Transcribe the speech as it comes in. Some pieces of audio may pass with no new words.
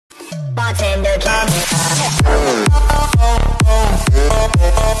Bartender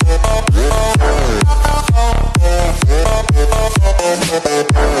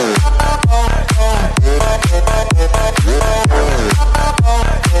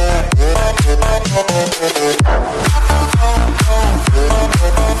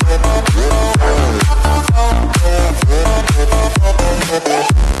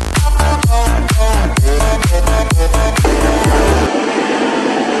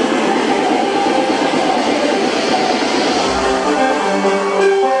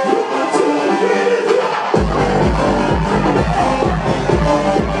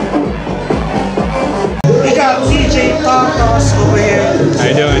over here. How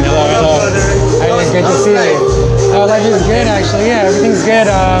you doing? Hello, hello. Hi, good to see you. Oh, life is good, actually. Yeah, everything's good.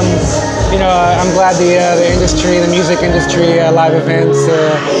 You know, I'm glad the industry, the music industry, live events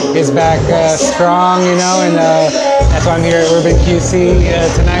is back strong. You know, and that's why I'm here at Urban QC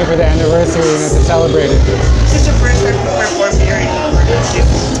tonight for the anniversary, you know, to celebrate it. Is this your first time to perform here in Urban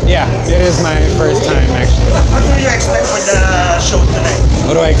QC? Yeah, it is my first time actually. What do you expect for the show tonight?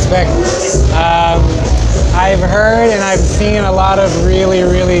 What do I expect? I've heard and I've seen a lot of really,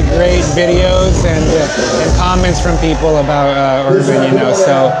 really great videos and comments from people about Urban, you know,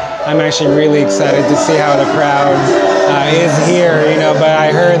 so I'm actually really excited to see how the crowd is here, you know, but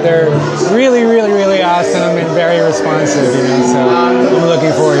I heard they're really, really, really awesome and very responsive, you know, so I'm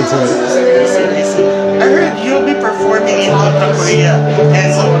looking forward to it. I heard you'll be performing in Ultra Korea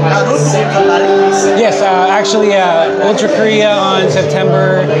and Yes, actually, Ultra Korea on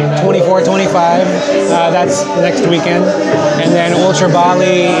September 24, 25. That's next weekend. And then Ultra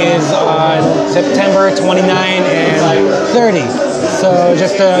Bali is on September 29 and 30. So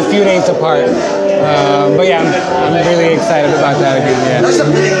just a few days apart. But yeah, I'm really excited about that again. Yeah. How's the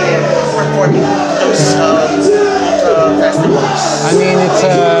feeling performing those festivals? I mean,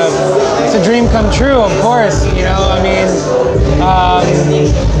 it's a dream come true, of course. You know, I mean,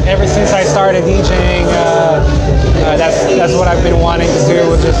 ever since I started DJing, that's what I've been wanting to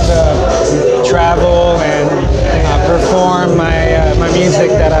do, just travel and perform my music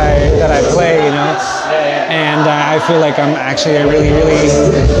that I play, you know. And I feel like I'm actually really, really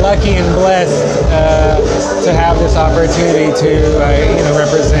lucky and blessed to have this opportunity to, you know,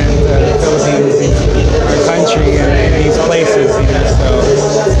 represent the Philippines, our country, and these places, you know. So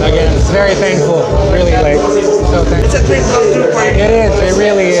again, it's very thankful, really, like, so thankful. It's a dream come true for you. It is, it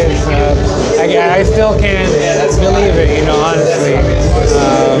really is. I still can't believe it, you know, honestly.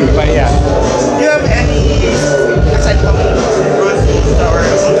 But yeah. Do you have any, aside from Ultra or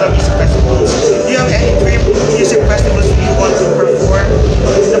Ultra Music Festivals, do you have any dream music festivals you want to perform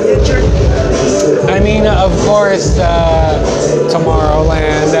in the future? I mean, of course,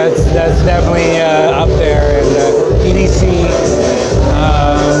 Tomorrowland, that's definitely up there, and EDC.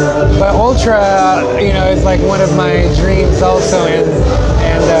 But Ultra, you know, is like one of my dreams also, and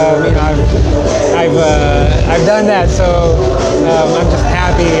you know, I've done that, so I'm just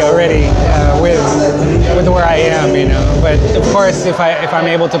happy already with where I am, you know. But of course, if I'm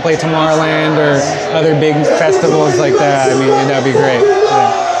able to play Tomorrowland or other big festivals like that, I mean, that'd be great.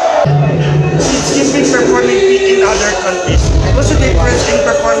 Yeah. You've been performing in other countries. What's the difference in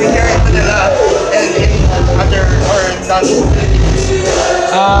performing here in Manila and in other or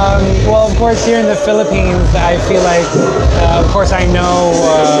well, of course, here in the Philippines, I feel like, of course, I know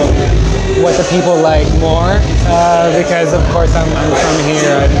what the people like more because, of course, I'm from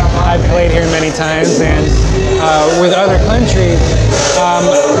here. I've played here many times, and with other countries,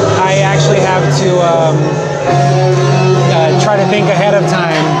 I actually have to try to think ahead of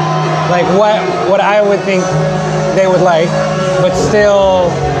time, like what I would think they would like, but still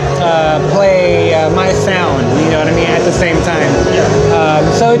play my sound, you know what I mean, at the same time.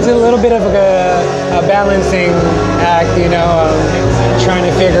 So it's a little bit of a balancing act, you know, trying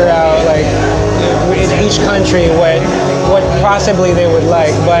to figure out, like, in each country what possibly they would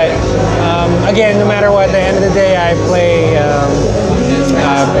like. But again, no matter what, at the end of the day, I play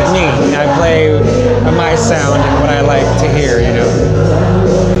me. I play my sound and what I like to hear, you know.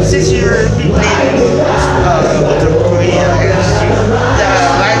 Since you're playing Ultra Korea and the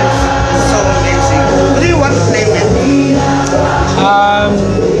live is so amazing, who do you want to play with?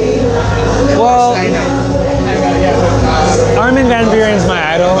 Well, Armin van Buuren's my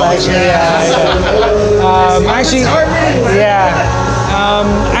idol, actually.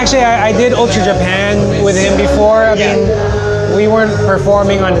 Actually, I did Ultra Japan with him before. I mean, we weren't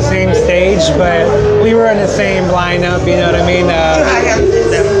performing on the same stage, but we were in the same lineup, you know what I mean?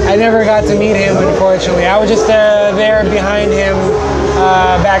 I never got to meet him, unfortunately. I was just there behind him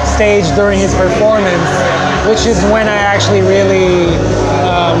backstage during his performance, which is when I actually really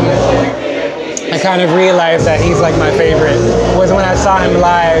kind of realized that he's like my favorite was when I saw him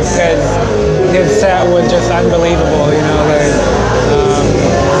live, because his set was just unbelievable. You know,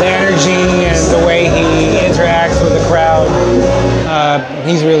 the energy and the way he interacts with the crowd.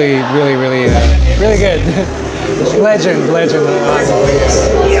 He's really good. legend. Honestly.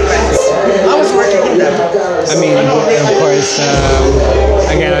 Yeah, I was working with them. I mean, of course,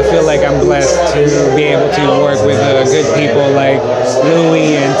 again, I feel like I'm blessed to be able to work with good people like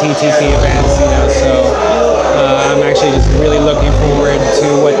Louis and TTP events, you know, so I'm actually just really looking forward to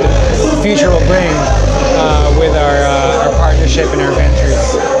what the future will bring with our partnership and our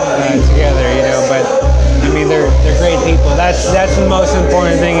ventures together, you know, but I mean, they're great people. That's the most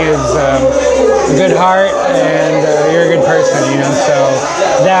important thing is a good heart and you're a good person, you know, so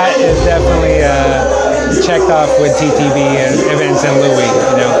that is definitely checked off with TTB and events and Louis,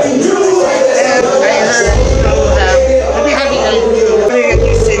 you know. And I heard you'll be having a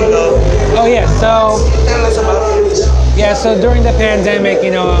new single. Oh yeah, so Tell us about it. yeah, so during the pandemic,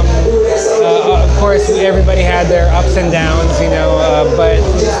 you know, of course everybody had their ups and downs, you know, but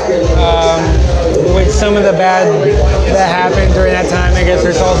with some of the bad that happened during that time, I guess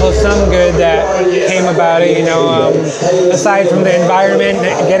there's also some good that came about it, you know, aside from the environment,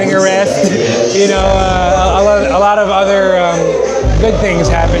 getting arrested, you know, a lot of other good things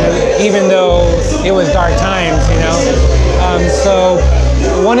happened, even though it was dark times, you know. So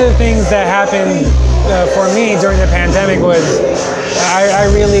one of the things that happened for me during the pandemic was I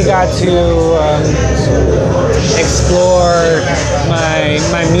really got to explore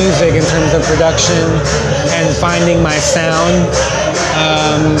my music in terms of production and finding my sound.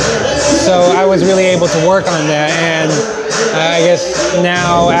 So I was really able to work on that, and I guess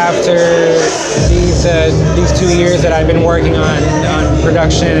now after these 2 years that I've been working on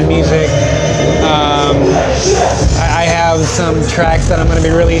production and music, I have some tracks that I'm going to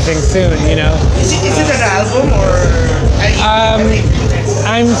be releasing soon, you know. Is it an album or?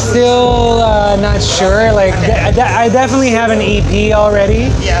 I'm still not sure. Like, I definitely have an EP already.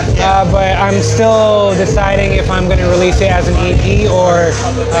 Yeah. But I'm still deciding if I'm going to release it as an EP or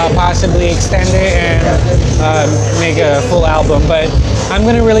possibly extend it and make a full album. But I'm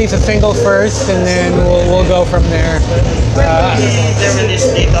going to release a single first, and then we'll go from there. The release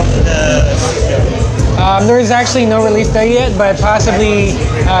date of the There is actually no release date yet, but possibly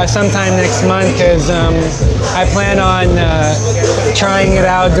sometime next month, because I plan on trying it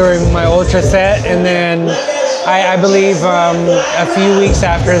out during my Ultra set, and then I believe a few weeks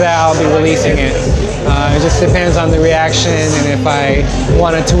after that I'll be releasing it. It just depends on the reaction and if I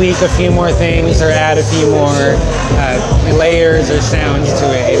want to tweak a few more things or add a few more layers or sounds to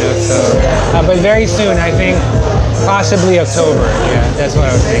it, you know. So, but very soon, I think possibly October. Yeah, that's what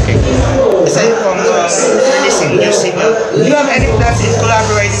I was thinking. aside from releasing your single, do you have any plans in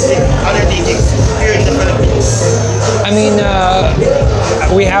collaborating with other DJs here in the Philippines? I mean,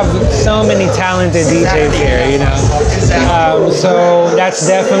 we have so many talented DJs here, you know. So that's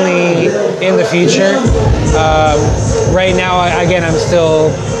definitely in the future. Right now, again, I'm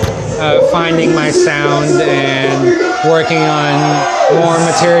still finding my sound and working on more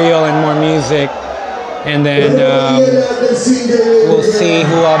material and more music. And then we'll see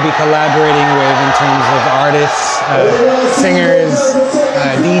who I'll be collaborating with in terms of artists, singers,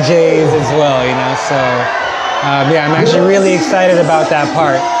 DJs as well, you know. So yeah, I'm actually really excited about that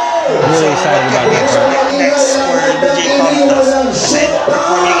part. Really excited about that part. Next for DJ Compton, aside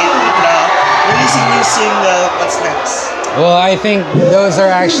performing in Ultra, releasing new single, what's next? Well, I think those are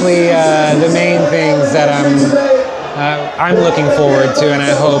actually the main things that I'm looking forward to, and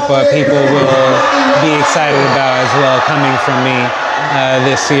I hope people will be excited about as well coming from me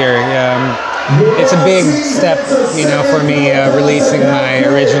this year. It's a big step, you know, for me releasing my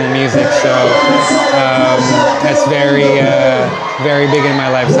original music, so that's very big in my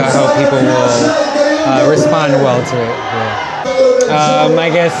life. So I hope people will respond well to it. Yeah. I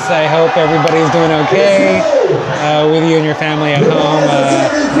guess I hope everybody's doing okay with you and your family at home.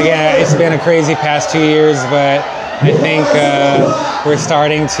 Again, it's been a crazy past 2 years, but I think we're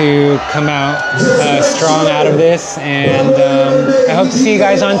starting to come out strong out of this, and I hope to see you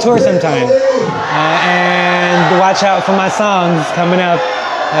guys on tour sometime. And watch out for my songs coming up.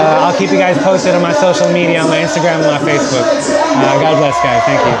 I'll keep you guys posted on my social media, on my Instagram and my Facebook. God bless, guys.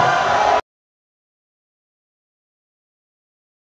 Thank you.